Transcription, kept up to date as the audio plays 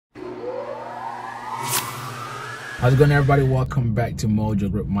How's it going, everybody? Welcome back to Mojo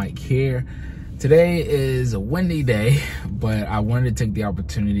Grip. Mike here. Today is a windy day, but I wanted to take the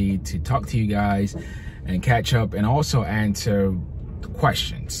opportunity to talk to you guys and catch up and also answer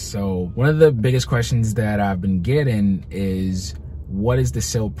questions. So one of the biggest questions that I've been getting is, what is the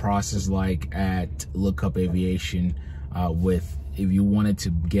sale process like at Lookup Aviation if you wanted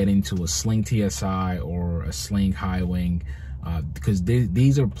to get into a Sling TSi or a Sling high wing? Because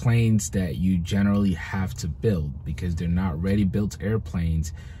these are planes that you generally have to build because they're not ready-built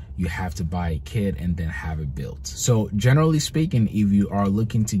airplanes. You have to buy a kit and then have it built. So generally speaking, if you are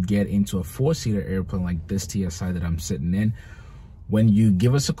looking to get into a four-seater airplane like this TSi that I'm sitting in, when you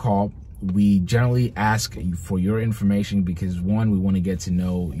give us a call, we generally ask for your information because, one, we want to get to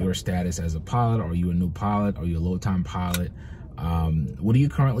know your status as a pilot. Are you a new pilot? Are you a low-time pilot? What do you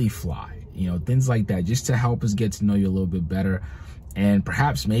currently fly? You know, things like that, just to help us get to know you a little bit better. And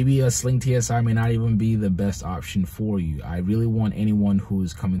perhaps maybe a Sling TSi may not even be the best option for you. I really want anyone who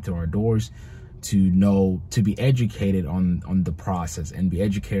is coming through our doors to be educated on the process and be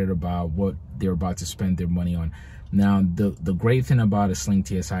educated about what they're about to spend their money on. Now, the great thing about a Sling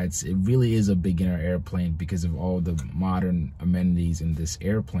TSi, it really is a beginner airplane because of all the modern amenities in this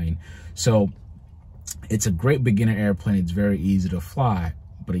airplane. So it's a great beginner airplane. It's very easy to fly.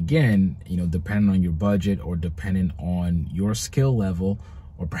 But again, you know, depending on your budget or depending on your skill level,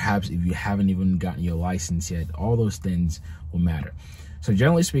 or perhaps if you haven't even gotten your license yet, all those things will matter. So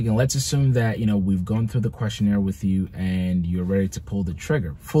generally speaking, let's assume that, you know, we've gone through the questionnaire with you and you're ready to pull the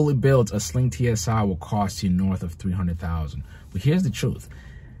trigger. Fully built, a Sling TSi will cost you north of $300,000. But here's the truth.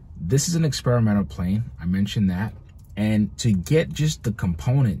 This is an experimental plane. I mentioned that. And to get just the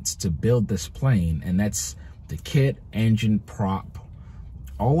components to build this plane, and that's the kit, engine, prop,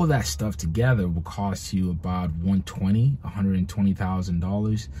 all of that stuff together will cost you about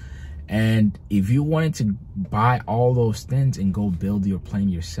 $120,000. And if you wanted to buy all those things and go build your plane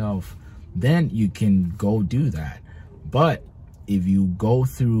yourself, then you can go do that. But if you go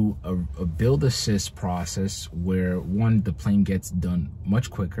through a build assist process where, one, the plane gets done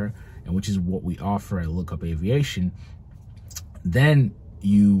much quicker, and which is what we offer at Lookup Aviation, then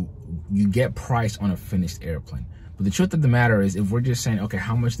you get priced on a finished airplane. But the truth of the matter is, if we're just saying, okay,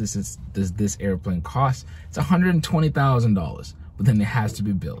 how much does this airplane cost? It's $120,000, but then it has to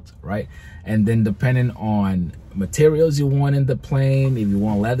be built, right? And then depending on materials you want in the plane, if you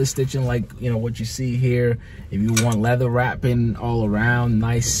want leather stitching like, you know, what you see here, if you want leather wrapping all around,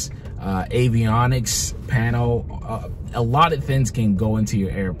 nice avionics panel, a lot of things can go into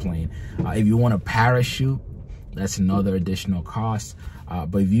your airplane. If you want a parachute, that's another additional cost.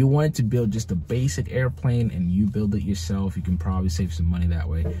 But if you wanted to build just a basic airplane and you build it yourself, you can probably save some money that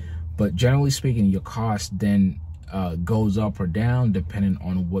way. But generally speaking, your cost then goes up or down depending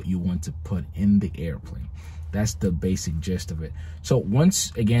on what you want to put in the airplane. That's the basic gist of it. So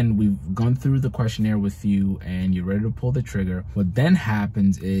once again, we've gone through the questionnaire with you and you're ready to pull the trigger, what then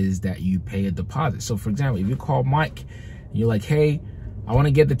happens is that you pay a deposit. So for example, if you call Mike, you're like, hey, I want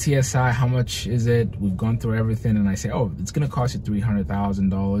to get the TSi, how much is it? We've gone through everything, and I say, oh, it's going to cost you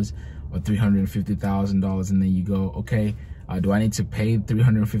 $300,000 or $350,000. And then you go, okay, do I need to pay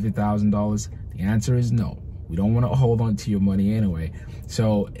 $350,000? The answer is no. We don't want to hold on to your money anyway.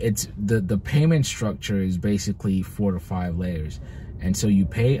 So it's the payment structure is basically 4 to 5 layers. And so you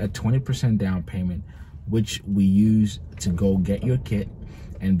pay a 20% down payment, which we use to go get your kit.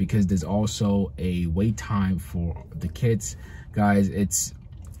 And because there's also a wait time for the kits, guys, it's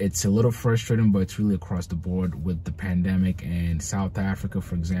a little frustrating, but it's really across the board with the pandemic and South Africa,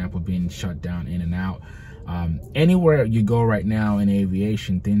 for example, being shut down in and out. Anywhere you go right now in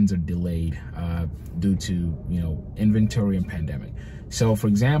aviation, things are delayed due to, you know, inventory and pandemic. So for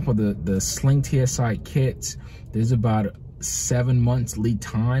example, the Sling TSi kits, there's about 7 months lead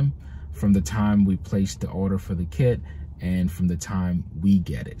time from the time we place the order for the kit and from the time we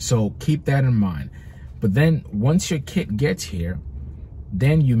get it. So keep that in mind. But then once your kit gets here,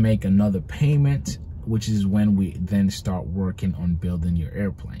 then you make another payment, which is when we then start working on building your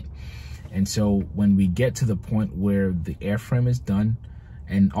airplane. And so when we get to the point where the airframe is done,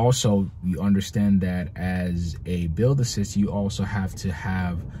 and also you understand that as a build assist, you also have to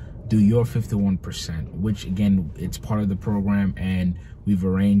do your 51%, which again, it's part of the program, and we've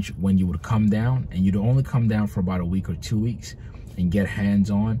arranged when you would come down, and you'd only come down for about a week or 2 weeks and get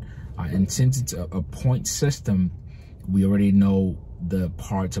hands-on. And since it's a point system, we already know the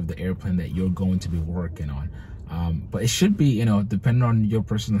parts of the airplane that you're going to be working on. But it should be, you know, depending on your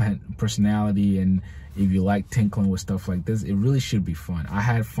personality and if you like tinkling with stuff like this, it really should be fun. I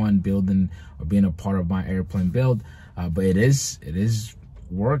had fun building or being a part of my airplane build, but it is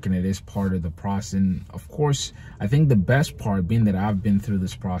work, and it is part of the process. And of course, I think the best part, being that I've been through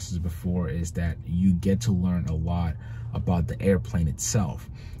this process before, is that you get to learn a lot about the airplane itself.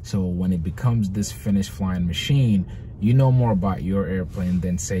 So when it becomes this finished flying machine, you know more about your airplane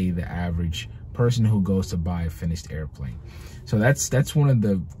than, say, the average person who goes to buy a finished airplane. So that's one of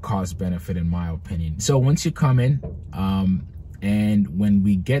the cost benefit, in my opinion. So once you come in, and when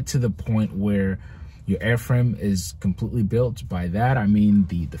we get to the point where your airframe is completely built, by that I mean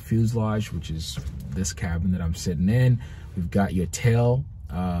the fuselage, which is this cabin that I'm sitting in. We've got your tail,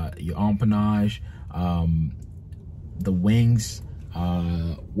 your empennage, the wings,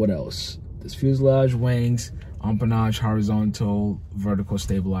 what else? This fuselage, wings, empennage, horizontal, vertical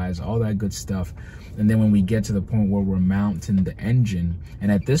stabilizer, all that good stuff. And then when we get to the point where we're mounting the engine,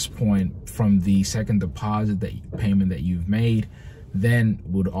 and at this point, from the second deposit payment that you've made, then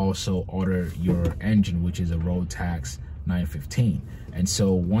would also order your engine, which is a road tax 915. And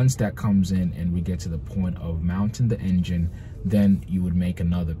so once that comes in and we get to the point of mounting the engine, then you would make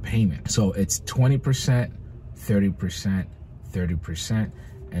another payment. So it's 20%, 30%, 30%,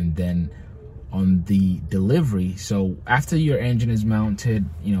 and then on the delivery, so after your engine is mounted,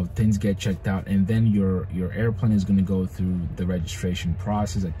 you know, things get checked out, and then your airplane is going to go through the registration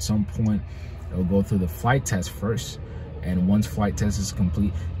process. At some point, it'll go through the flight test first, and once flight test is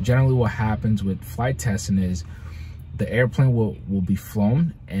complete, generally what happens with flight testing is the airplane will be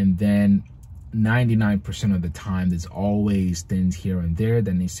flown, and then 99% of the time there's always things here and there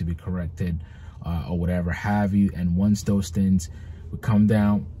that needs to be corrected, or whatever have you. And once those things would come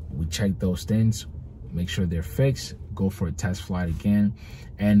down, we check those things, make sure they're fixed, go for a test flight again.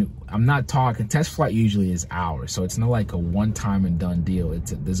 And I'm not talking, test flight usually is hours, so it's not like a one-time and done deal.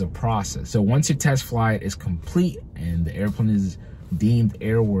 There's a process. So once your test flight is complete and the airplane is deemed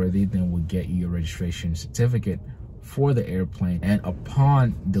airworthy, then we'll get you your registration certificate for the airplane. And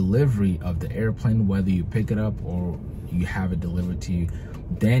upon delivery of the airplane, whether you pick it up or you have it delivered to you,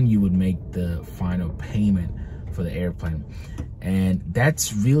 then you would make the final payment for the airplane. And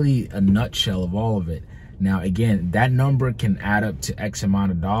that's really a nutshell of all of it. Now, again, that number can add up to X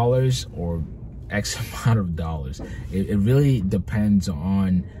amount of dollars or X amount of dollars. It really depends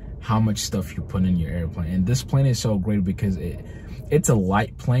on how much stuff you put in your airplane. And this plane is so great because it's a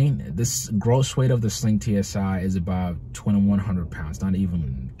light plane. This gross weight of the Sling TSi is about 2,100 pounds, not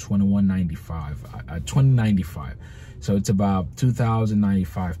even 2,095. So it's about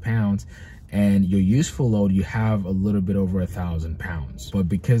 2,095 pounds. And your useful load, you have a little bit over 1,000 pounds. But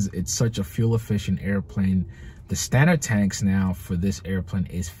because it's such a fuel efficient airplane, the standard tanks now for this airplane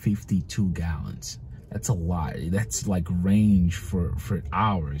is 52 gallons. That's a lot. That's like range for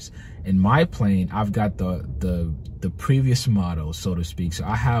hours. In my plane, I've got the previous model, so to speak. So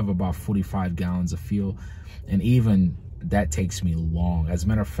I have about 45 gallons of fuel, and even that takes me long. As a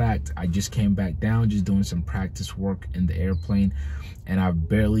matter of fact, I just came back down, just doing some practice work in the airplane, and I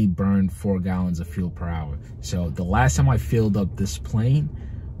barely burned 4 gallons of fuel per hour. So the last time I filled up this plane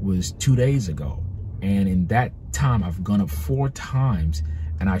was 2 days ago. And in that time, I've gone up 4 times,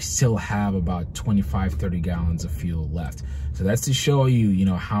 and I still have about 25, 30 gallons of fuel left. So that's to show you, you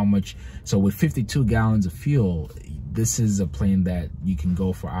know, how much. So with 52 gallons of fuel, this is a plane that you can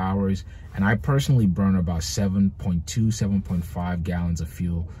go for hours. And I personally burn about 7.2, 7.5 gallons of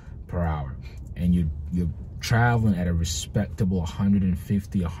fuel per hour. And you're traveling at a respectable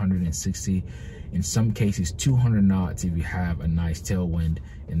 150, 160, in some cases 200 knots if you have a nice tailwind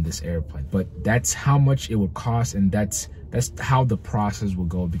in this airplane. But that's how much it would cost, and that's how the process will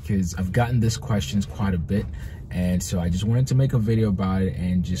go, because I've gotten this questions quite a bit. And so I just wanted to make a video about it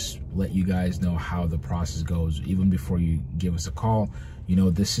and just let you guys know how the process goes. Even before you give us a call, you know,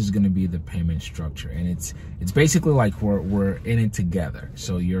 this is going to be the payment structure, and it's basically like we're in it together.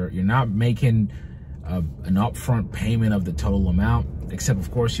 So you're not making an upfront payment of the total amount, except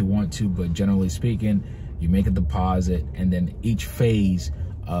of course you want to, but generally speaking, you make a deposit, and then each phase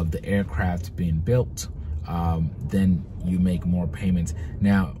of the aircraft being built, then you make more payments.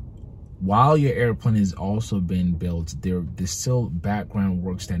 Now, while your airplane is also being built, there's still background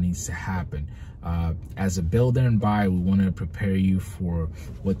works that needs to happen. As a builder and buyer, we want to prepare you for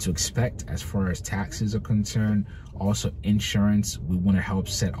what to expect as far as taxes are concerned. Also insurance, we want to help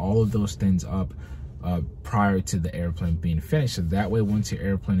set all of those things up prior to the airplane being finished. So that way, once your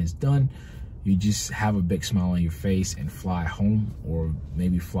airplane is done, you just have a big smile on your face and fly home, or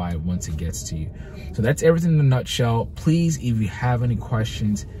maybe fly once it gets to you. So that's everything in a nutshell. Please, if you have any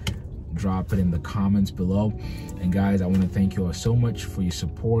questions, drop it in the comments below. And guys, I want to thank you all so much for your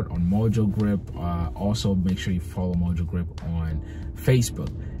support on Mojo Grip. Also, make sure you follow Mojo Grip on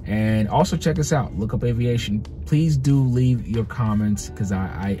Facebook. And also check us out, Lookup Aviation. Please do leave your comments, because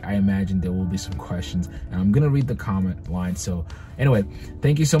I imagine there will be some questions, and I'm gonna read the comment line. So anyway,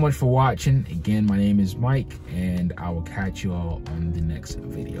 thank you so much for watching. Again, my name is Mike, and I will catch you all on the next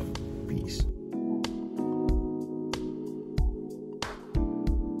video. Peace.